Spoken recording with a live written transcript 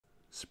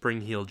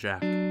Spring Heel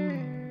Jack.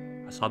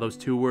 I saw those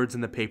 2 words in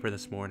the paper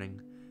this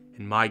morning,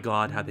 and my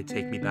God, how they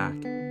take me back.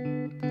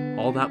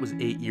 All that was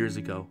 8 years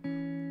ago,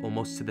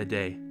 almost to the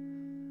day.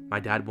 My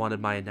dad wanted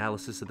my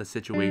analysis of the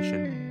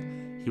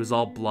situation. He was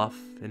all bluff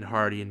and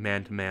hearty and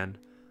man-to-man.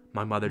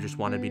 My mother just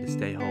wanted me to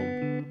stay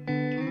home.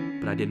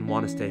 But I didn't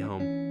want to stay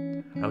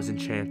home. I was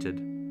enchanted.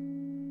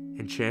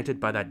 Enchanted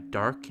by that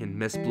dark and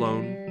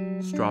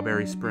mist-blown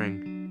strawberry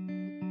spring.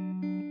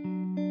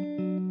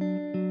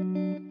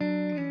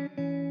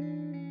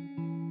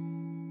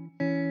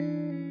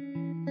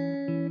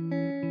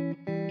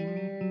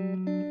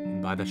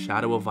 By the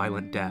shadow of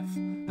violent death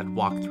that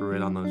walked through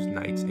it on those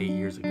nights 8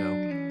 years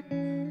ago.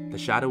 The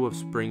shadow of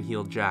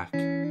Spring-Heeled Jack.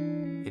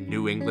 In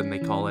New England they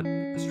call it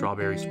a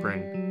strawberry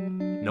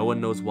spring. No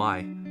one knows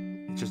why.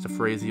 It's just a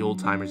phrase the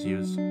old-timers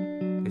use.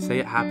 They say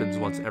it happens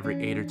once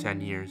every 8 or 10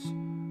 years.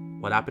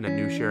 What happened at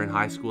New Sharon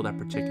High School that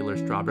particular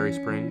strawberry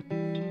spring?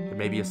 There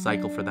may be a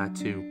cycle for that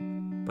too,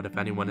 but if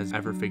anyone has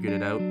ever figured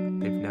it out,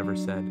 they've never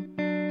said.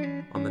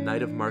 On the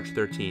night of March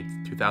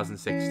 13th,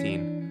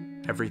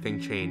 2016, everything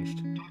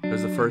changed. It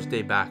was the first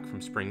day back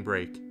from spring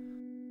break.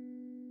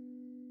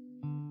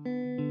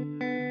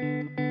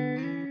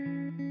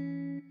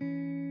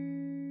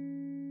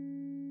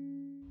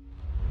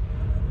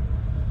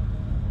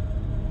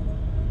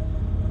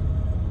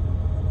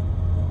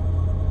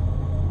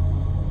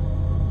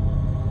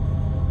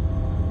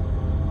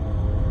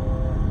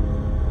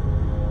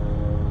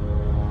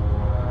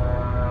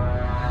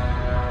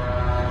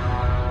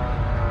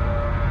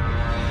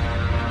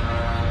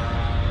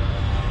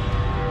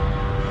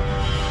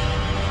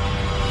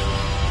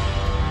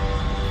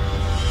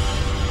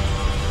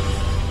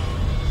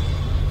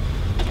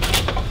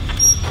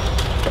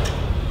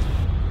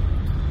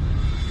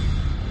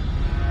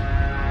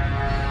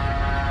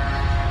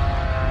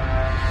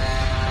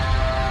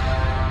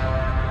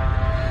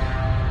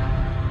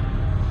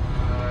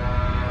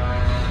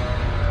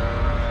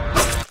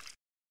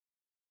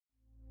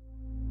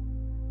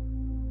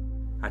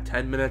 At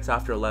 10 minutes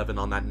after 11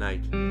 on that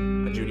night,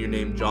 a junior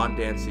named John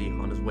Dancy,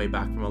 on his way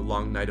back from a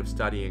long night of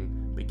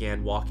studying,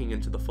 began walking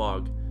into the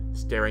fog,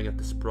 staring at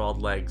the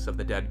sprawled legs of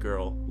the dead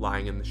girl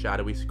lying in the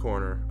shadowy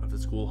corner of the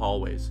school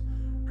hallways,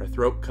 her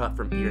throat cut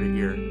from ear to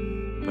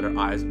ear, but her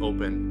eyes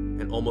open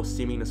and almost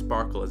seeming to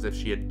sparkle as if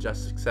she had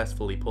just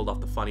successfully pulled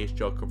off the funniest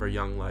joke of her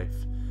young life.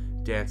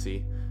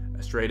 Dancy,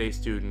 a straight-A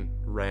student,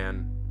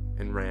 ran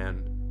and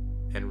ran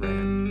and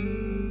ran.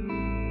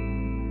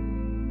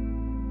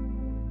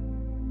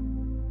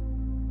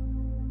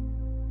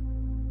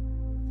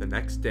 The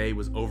next day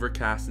was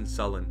overcast and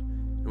sullen,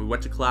 and we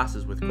went to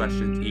classes with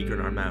questions eager in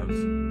our mouths.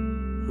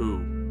 Who?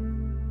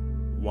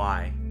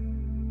 Why?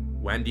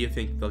 When do you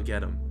think they'll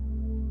get him?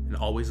 And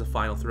always a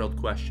final thrilled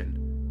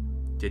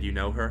question. Did you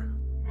know her?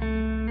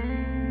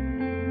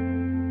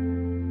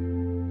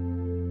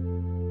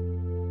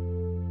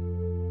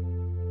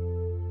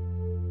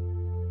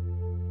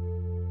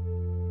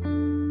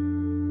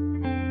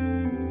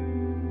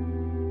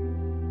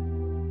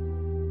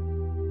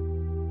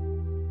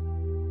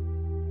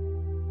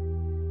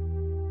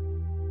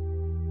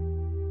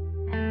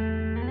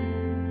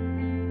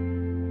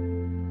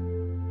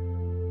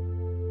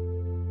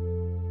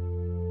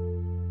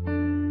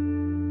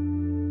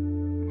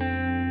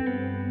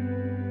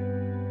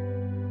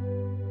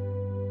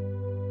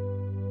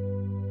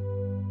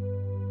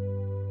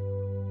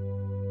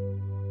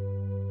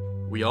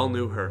 We all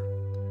knew her.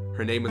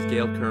 Her name was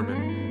Gail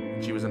Kerman,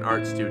 and she was an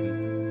art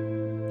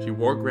student. She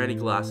wore granny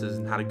glasses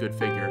and had a good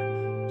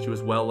figure. She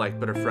was well liked,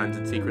 but her friends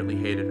had secretly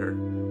hated her.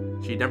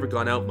 She had never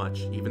gone out much,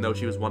 even though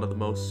she was one of the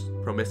most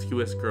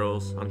promiscuous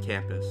girls on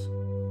campus.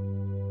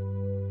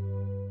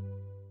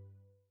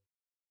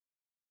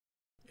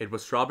 It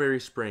was strawberry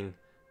spring,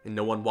 and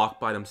no one walked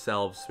by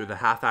themselves through the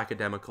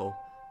half-academical,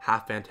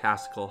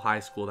 half-fantastical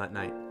high school that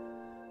night.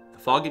 The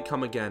fog had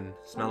come again,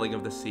 smelling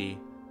of the sea,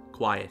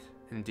 quiet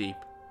and deep.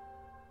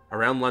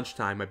 Around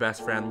lunchtime, my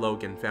best friend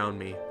Logan found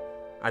me.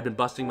 I'd been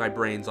busting my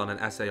brains on an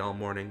essay all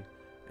morning,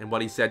 and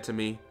what he said to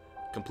me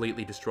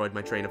completely destroyed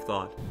my train of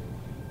thought.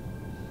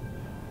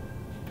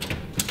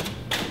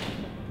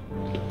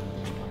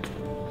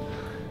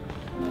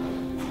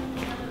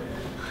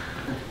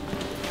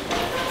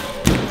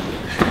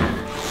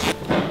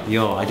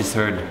 Yo, I just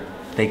heard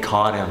they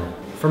caught him.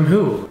 From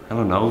who? I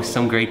don't know,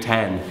 some grade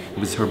 10. It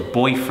was her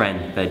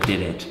boyfriend that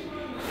did it.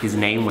 His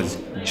name was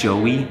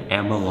Joey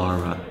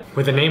Amalara.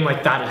 With a name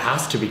like that, it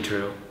has to be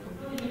true.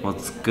 Well,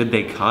 it's good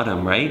they caught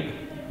him, right?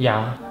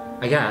 Yeah,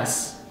 I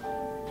guess.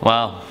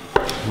 Well,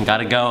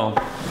 gotta go.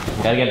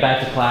 Gotta get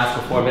back to class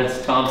before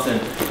Miss Thompson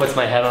puts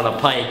my head on a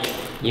pike.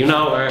 You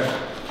know her.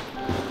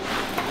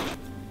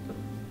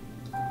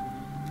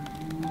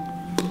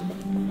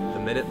 The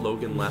minute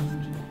Logan left,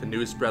 the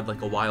news spread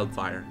like a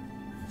wildfire.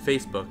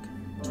 Facebook,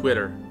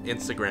 Twitter,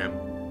 Instagram,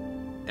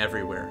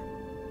 everywhere.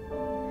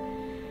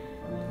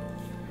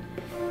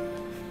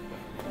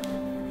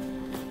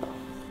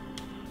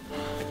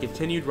 I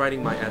continued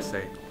writing my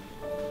essay.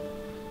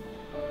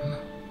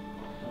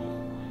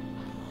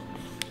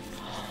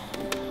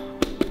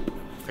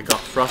 I got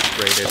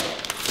frustrated,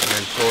 and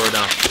then tore it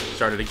up,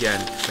 started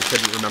again. I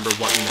couldn't remember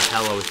what in the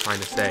hell I was trying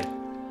to say.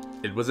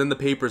 It was in the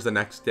papers the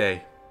next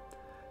day.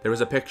 There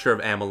was a picture of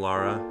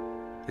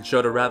Amalara. It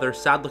showed a rather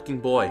sad-looking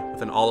boy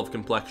with an olive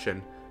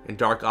complexion and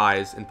dark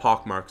eyes and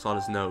pockmarks on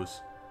his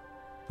nose.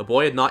 The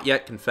boy had not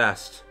yet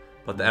confessed,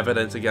 but the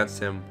evidence against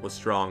him was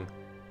strong.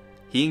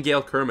 He and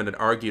Gail Kerman had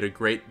argued a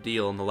great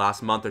deal in the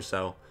last month or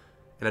so,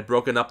 and had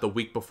broken up the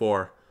week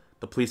before.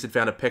 The police had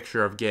found a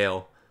picture of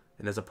Gail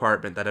in his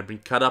apartment that had been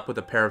cut up with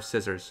a pair of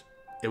scissors.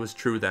 It was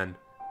true then.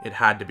 It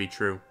had to be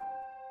true.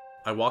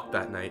 I walked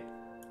that night.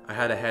 I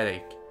had a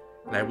headache,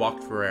 and I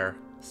walked for air,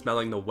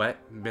 smelling the wet,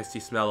 misty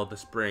smell of the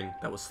spring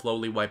that was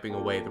slowly wiping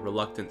away the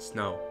reluctant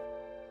snow.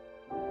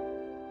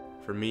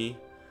 For me,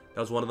 that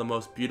was one of the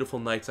most beautiful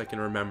nights I can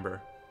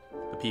remember.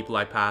 The people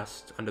I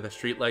passed under the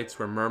streetlights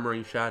were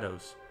murmuring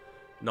shadows,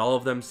 and all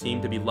of them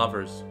seemed to be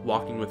lovers,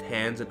 walking with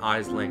hands and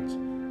eyes linked.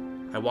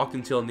 I walked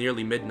until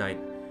nearly midnight,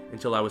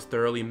 until I was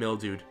thoroughly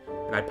mildewed,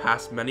 and I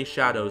passed many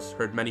shadows,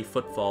 heard many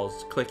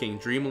footfalls, clicking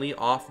dreamily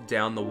off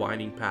down the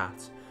winding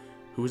paths.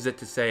 Who is it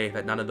to say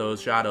that none of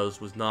those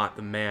shadows was not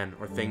the man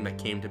or thing that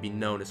came to be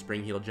known as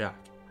Spring-Heeled Jack?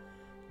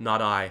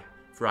 Not I,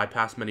 for I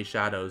passed many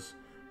shadows,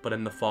 but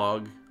in the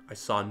fog I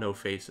saw no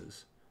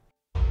faces.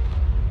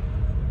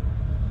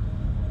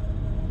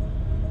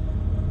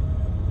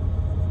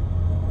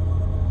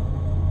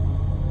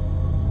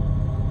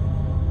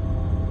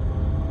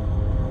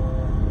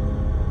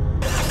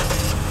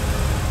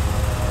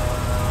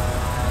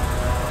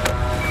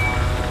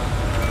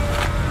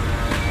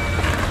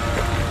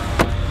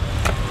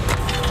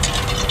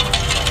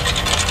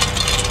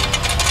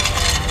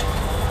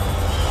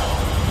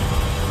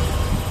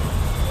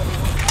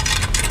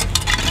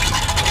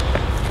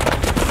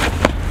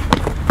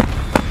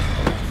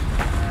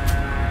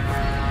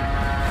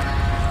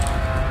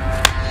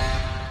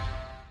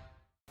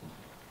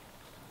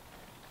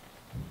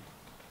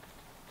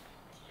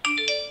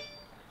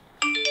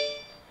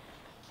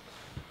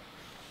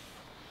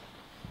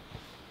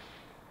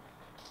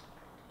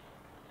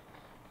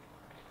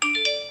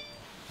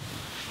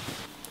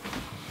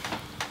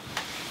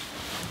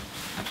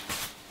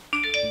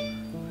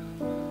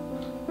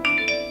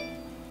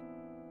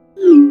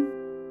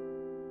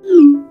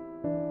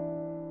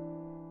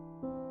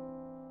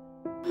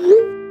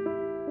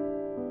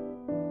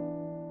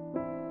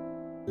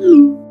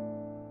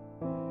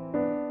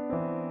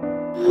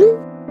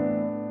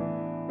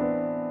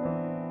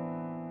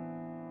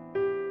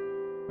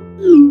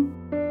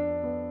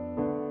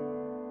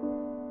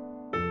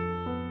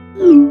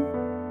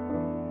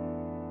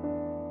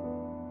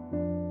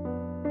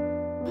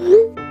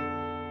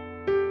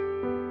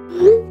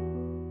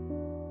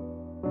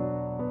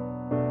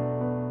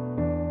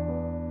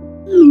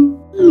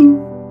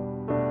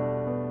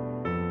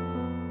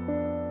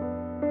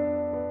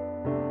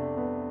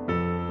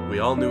 We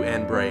all knew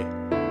Anne Bray.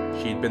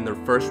 She had been the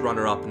first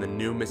runner-up in the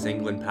new Miss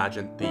England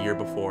pageant the year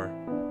before.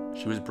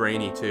 She was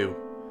brainy too.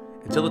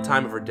 Until the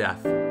time of her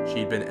death, she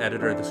had been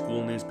editor of the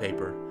school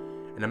newspaper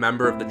and a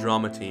member of the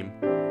drama team.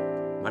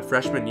 My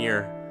freshman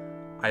year,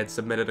 I had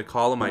submitted a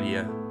column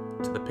idea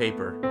to the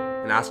paper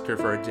and asked her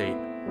for a date.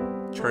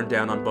 Turned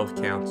down on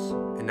both counts,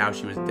 and now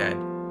she was dead.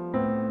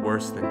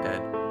 Worse than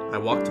dead. I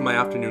walked to my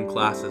afternoon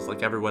classes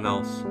like everyone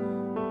else,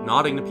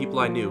 nodding to people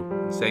I knew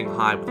and saying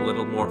hi with a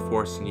little more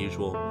force than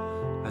usual,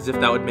 as if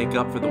that would make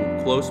up for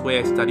the close way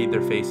I studied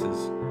their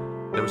faces.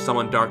 There was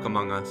someone dark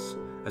among us,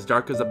 as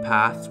dark as the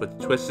paths which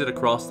twisted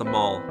across the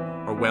mall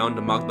or wound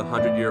among the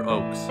 100-year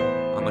oaks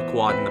on the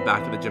quad in the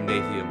back of the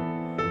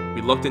gymnasium.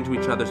 We looked into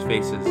each other's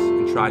faces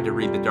and tried to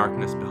read the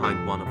darkness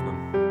behind one of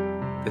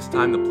them. This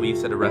time the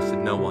police had arrested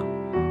no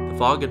one. The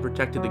fog had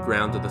protected the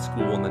grounds of the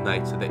school on the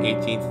nights of the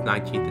 18th,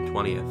 19th, and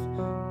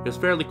 20th. It was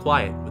fairly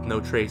quiet, with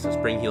no trace of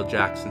Spring-Heeled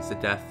Jack since the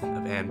death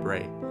of Anne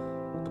Bray.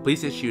 The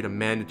police issued a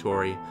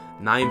mandatory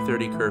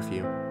 9:30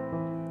 curfew.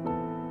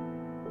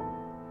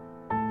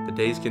 The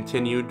days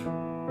continued,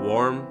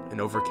 warm and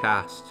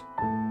overcast.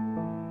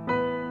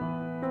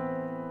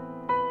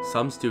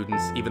 Some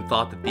students even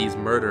thought that these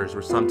murders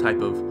were some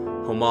type of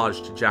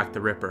homage to Jack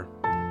the Ripper.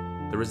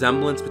 The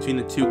resemblance between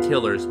the two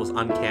killers was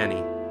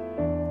uncanny.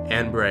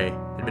 Anne Bray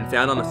had been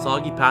found on a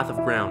soggy path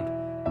of ground,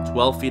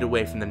 12 feet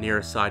away from the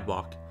nearest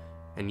sidewalk,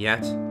 and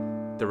yet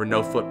there were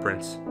no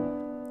footprints,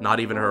 not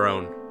even her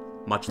own,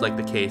 much like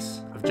the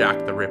case of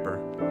Jack the Ripper.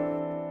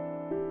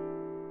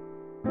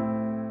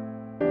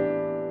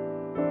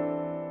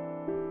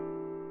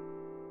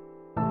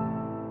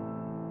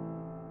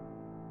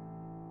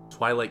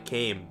 Twilight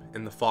came,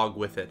 and the fog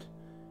with it.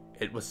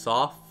 It was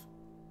soft,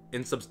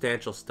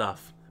 insubstantial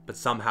stuff, but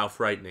somehow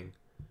frightening.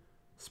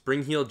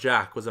 Spring-Heeled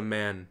Jack was a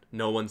man,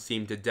 no one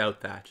seemed to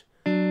doubt that.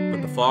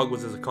 But the fog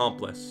was his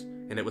accomplice,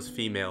 and it was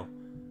female,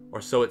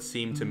 or so it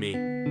seemed to me.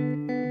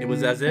 It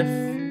was as if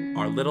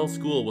our little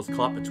school was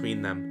caught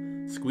between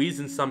them,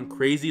 squeezed in some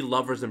crazy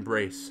lover's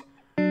embrace,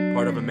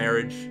 part of a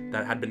marriage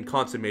that had been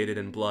consummated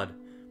in blood.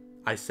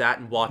 I sat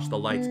and watched the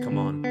lights come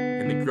on,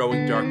 in the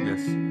growing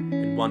darkness,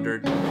 and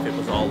wondered if it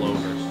was all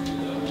over.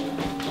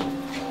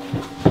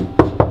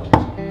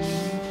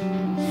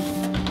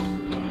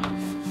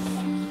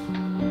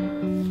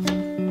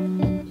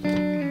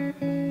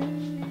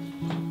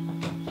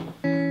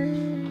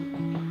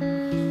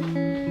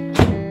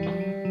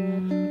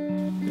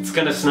 It's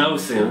gonna snow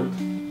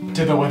soon.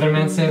 Did the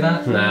weatherman say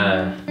that?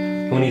 Nah,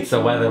 who needs a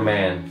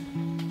weatherman?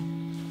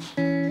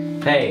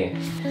 Hey,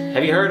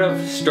 have you heard of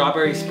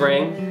Strawberry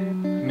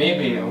Spring?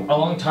 Maybe. A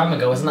long time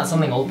ago. Isn't that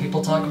something old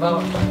people talk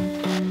about?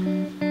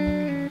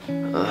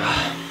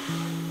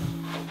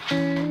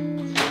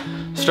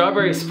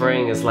 Strawberry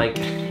Spring is like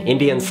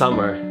Indian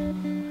summer.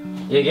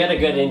 You get a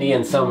good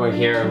Indian summer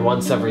here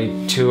once every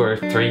 2 or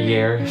 3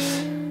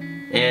 years.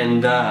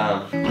 And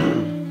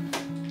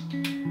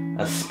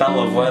a spell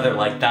of weather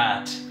like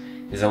that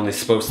is only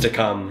supposed to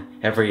come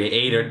every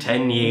 8 or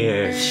 10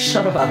 years.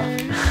 Shut up.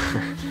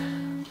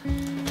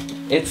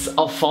 It's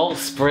a fall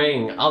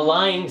spring, a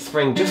lying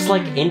spring, just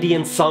like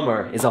Indian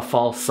summer is a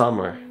fall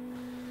summer.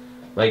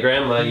 My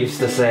grandma used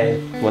to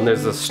say, when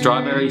there's a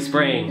strawberry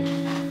spring,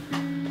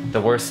 the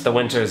worse the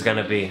winter is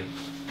gonna be.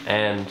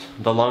 And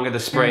the longer the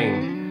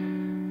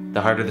spring,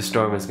 the harder the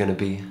storm is gonna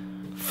be.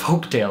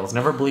 Folktales.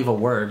 Never believe a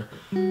word.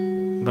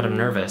 But I'm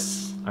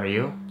nervous. Are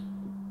you?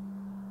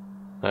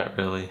 Not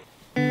really.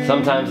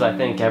 Sometimes I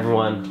think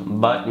everyone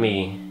but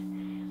me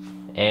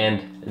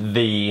and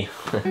the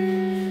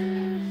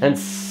and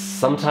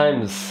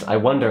sometimes I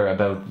wonder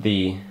about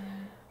the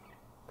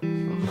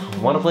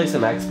wanna play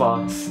some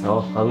Xbox?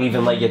 I'll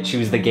even let you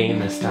choose the game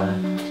this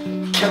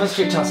time.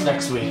 Chemistry test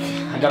next week.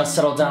 I gotta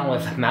settle down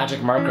with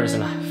magic markers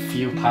and a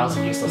few piles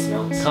of useless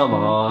notes. Come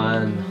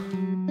on.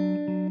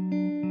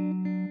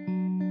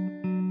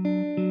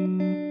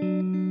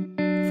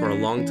 For a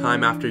long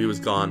time after he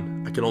was gone,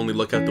 I could only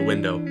look out the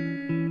window.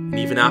 And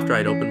even after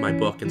I'd opened my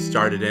book and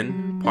started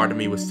in, part of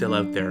me was still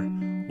out there,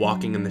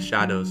 walking in the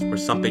shadows where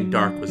something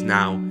dark was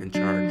now in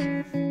charge.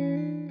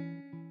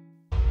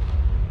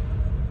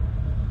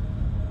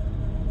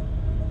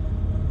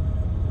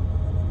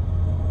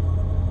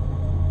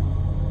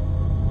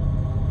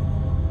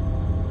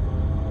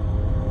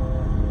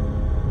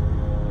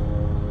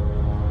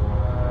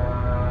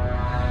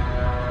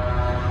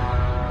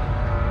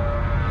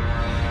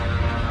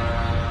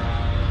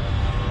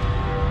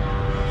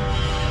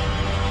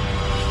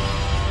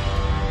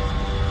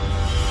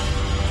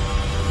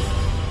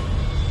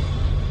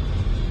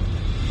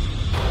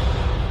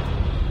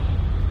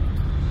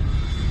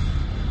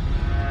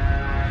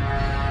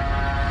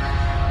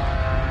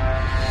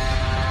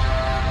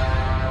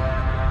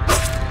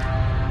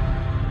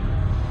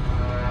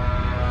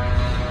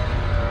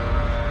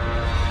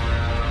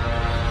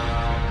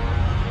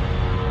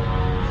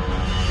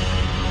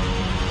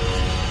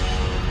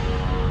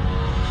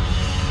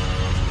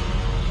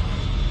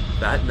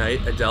 That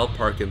night, Adele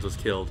Parkins was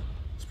killed.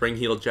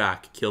 Spring-heeled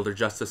Jack killed her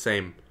just the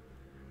same,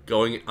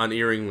 going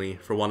unerringly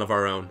for one of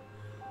our own.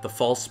 The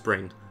false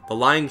spring, the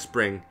lying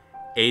spring,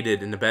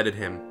 aided and abetted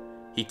him.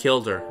 He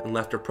killed her and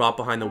left her propped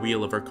behind the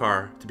wheel of her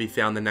car to be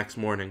found the next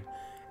morning,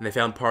 and they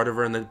found part of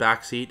her in the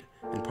back seat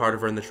and part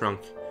of her in the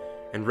trunk.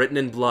 And written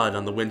in blood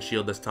on the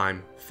windshield this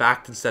time,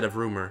 fact instead of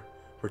rumor,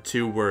 were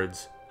 2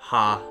 words: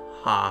 ha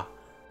ha.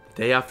 The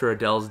day after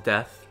Adele's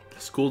death, the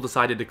school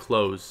decided to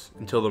close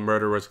until the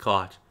murderer was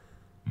caught.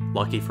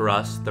 Lucky for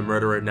us, the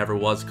murderer never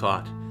was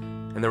caught,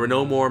 and there were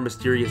no more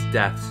mysterious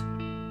deaths.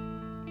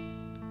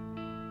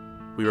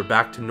 We were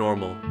back to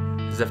normal,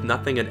 as if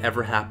nothing had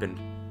ever happened.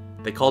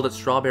 They called it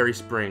Strawberry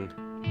Spring,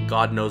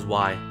 God knows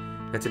why,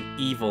 and it's an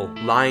evil,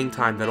 lying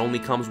time that only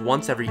comes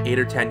once every 8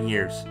 or 10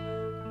 years.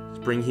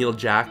 Spring-heeled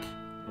Jack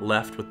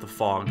left with the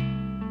fog.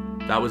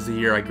 That was the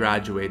year I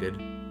graduated.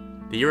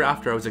 The year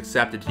after I was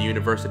accepted to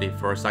university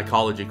for a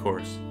psychology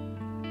course.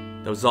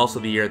 That was also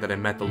the year that I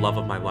met the love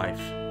of my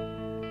life.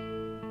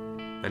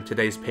 And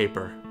today's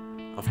paper.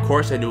 Of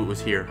course I knew it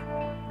was here.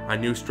 I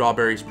knew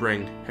Strawberry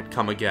Spring had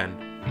come again.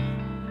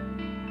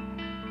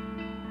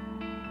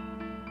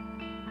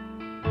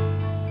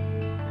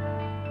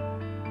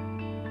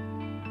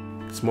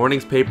 This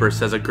morning's paper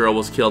says a girl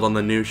was killed on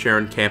the New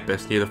Sharon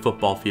campus near the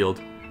football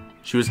field.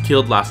 She was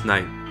killed last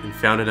night and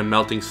found in a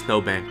melting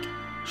snowbank.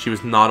 She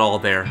was not all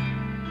there.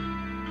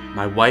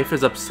 My wife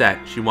is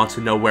upset. She wants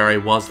to know where I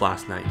was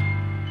last night.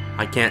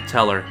 I can't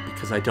tell her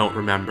because I don't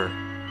remember.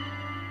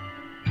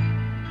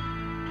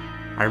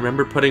 I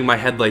remember putting my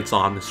headlights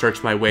on to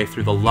search my way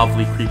through the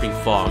lovely creeping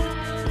fog,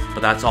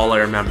 but that's all I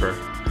remember.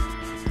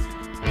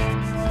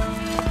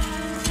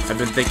 I've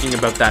been thinking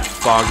about that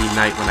foggy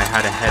night when I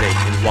had a headache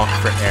and walked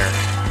for air,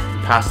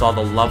 and past all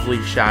the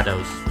lovely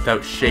shadows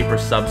without shape or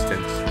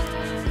substance.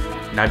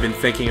 And I've been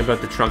thinking about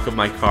the trunk of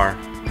my car,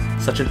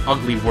 such an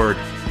ugly word,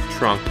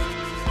 trunk,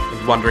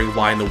 and wondering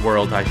why in the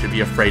world I should be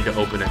afraid to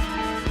open it.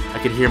 I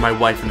can hear my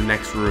wife in the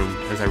next room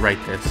as I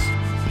write this,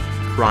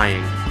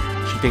 crying.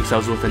 She thinks I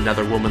was with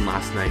another woman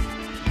last night.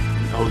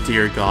 And oh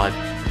dear God,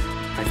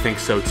 I think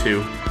so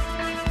too.